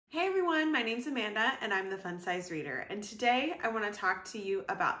everyone, my name's Amanda and I'm the Fun Size Reader, and today I want to talk to you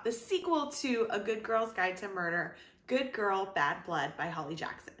about the sequel to A Good Girl's Guide to Murder, Good Girl, Bad Blood by Holly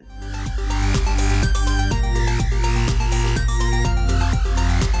Jackson.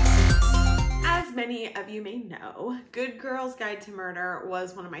 As many of you may know, Good Girl's Guide to Murder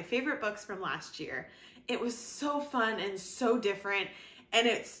was one of my favorite books from last year. It was so fun and so different. And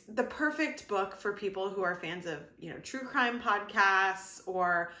it's the perfect book for people who are fans of, true crime podcasts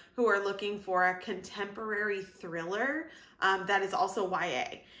or who are looking for a contemporary thriller that is also YA.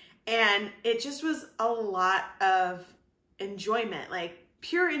 And it just was a lot of enjoyment, like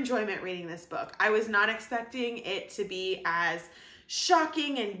pure enjoyment reading this book. I was not expecting it to be as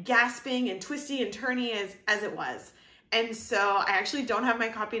shocking and gasping and twisty and turny as it was. And so I actually don't have my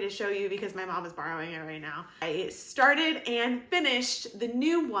copy to show you because my mom is borrowing it right now. I started and finished the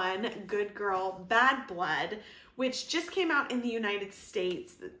new one, Good Girl, Bad Blood, which just came out in the United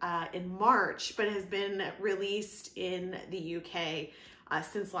States in March, but has been released in the UK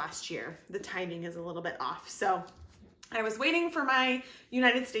since last year. The timing is a little bit off. So I was waiting for my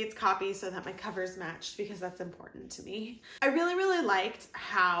United States copy so that my covers matched because that's important to me. I really, really liked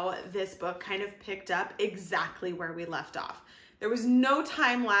how this book kind of picked up exactly where we left off. There was no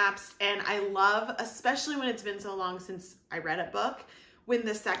time lapse, and I love, especially when it's been so long since I read a book, when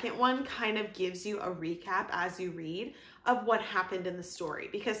the second one kind of gives you a recap as you read of what happened in the story,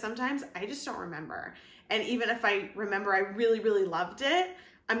 because sometimes I just don't remember. And even if I remember I really, really loved it,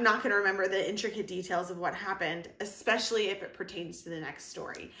 I'm not going to remember the intricate details of what happened, especially if it pertains to the next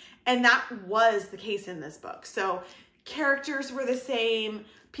story. And that was the case in this book. So characters were the same,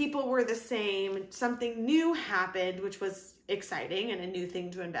 people were the same, something new happened, which was exciting and a new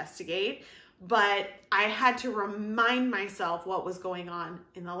thing to investigate. But I had to remind myself what was going on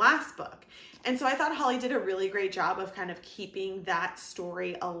in the last book. And so I thought Holly did a really great job of kind of keeping that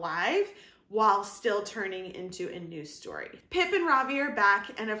story alive while still turning into a new story. Pip and Ravi are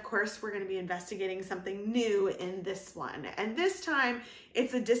back, and of course we're gonna be investigating something new in this one. And this time,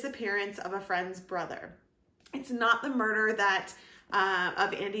 it's a disappearance of a friend's brother. It's not the murder that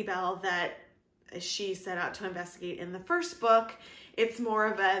of Andie Bell that she set out to investigate in the first book. It's more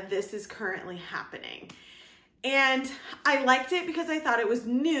of a, this is currently happening. And I liked it because I thought it was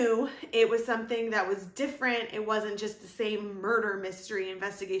new. It was something that was different. It wasn't just the same murder mystery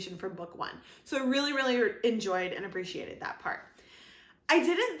investigation from book one. So I really, really enjoyed and appreciated that part. I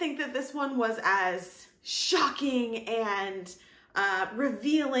didn't think that this one was as shocking and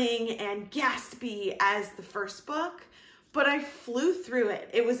revealing and gaspy as the first book, but I flew through it.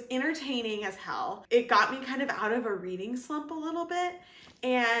 It was entertaining as hell. It got me kind of out of a reading slump a little bit.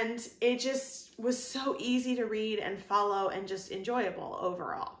 And it just was so easy to read and follow and just enjoyable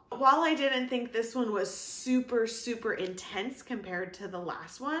overall. While I didn't think this one was super, super intense compared to the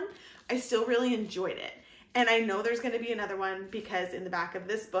last one, I still really enjoyed it. And I know there's going to be another one because in the back of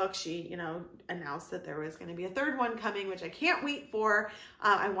this book, she, announced that there was going to be a third one coming, which I can't wait for.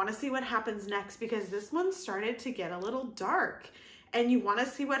 I want to see what happens next because this one started to get a little dark and you want to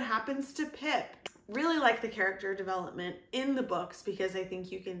see what happens to Pip. Really like the character development in the books because I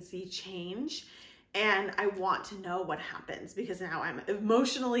think you can see change, and I want to know what happens because now I'm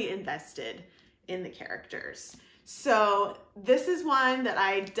emotionally invested in the characters. So this is one that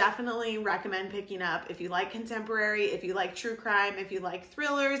I definitely recommend picking up if you like contemporary, if you like true crime, if you like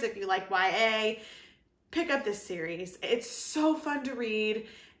thrillers, if you like YA, pick up this series. It's so fun to read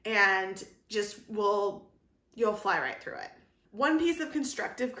and just you'll fly right through it. One piece of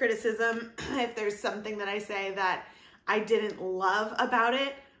constructive criticism, if there's something that I say that I didn't love about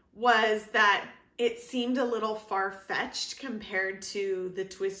it, was that it seemed a little far-fetched compared to the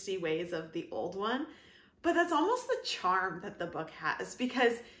twisty ways of the old one. But that's almost the charm that the book has,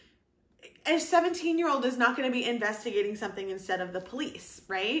 because a 17-year-old is not going to be investigating something instead of the police,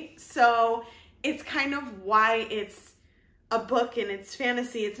 right? So it's kind of why it's a book and it's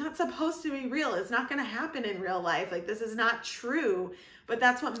fantasy. It's not supposed to be real. It's not going to happen in real life. Like, this is not true, but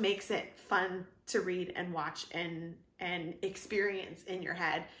that's what makes it fun to read and watch and experience in your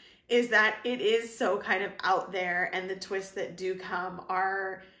head, is that it is so kind of out there, and the twists that do come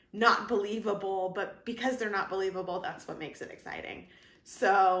are not believable, but because they're not believable, that's what makes it exciting.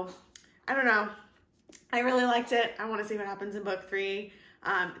 So I don't know. I really liked it. I want to see what happens in book 3.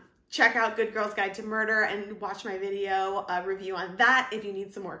 Check out Good Girl's Guide to Murder and watch my video review on that if you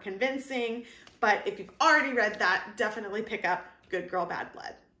need some more convincing. But if you've already read that, definitely pick up Good Girl, Bad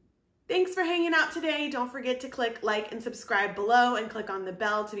Blood. Thanks for hanging out today. Don't forget to click like and subscribe below and click on the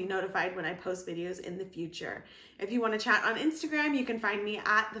bell to be notified when I post videos in the future. If you want to chat on Instagram, you can find me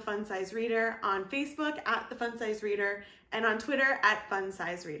at The Fun Size Reader, on Facebook at The Fun Size Reader, and on Twitter at Fun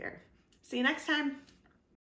Size Reader. See you next time.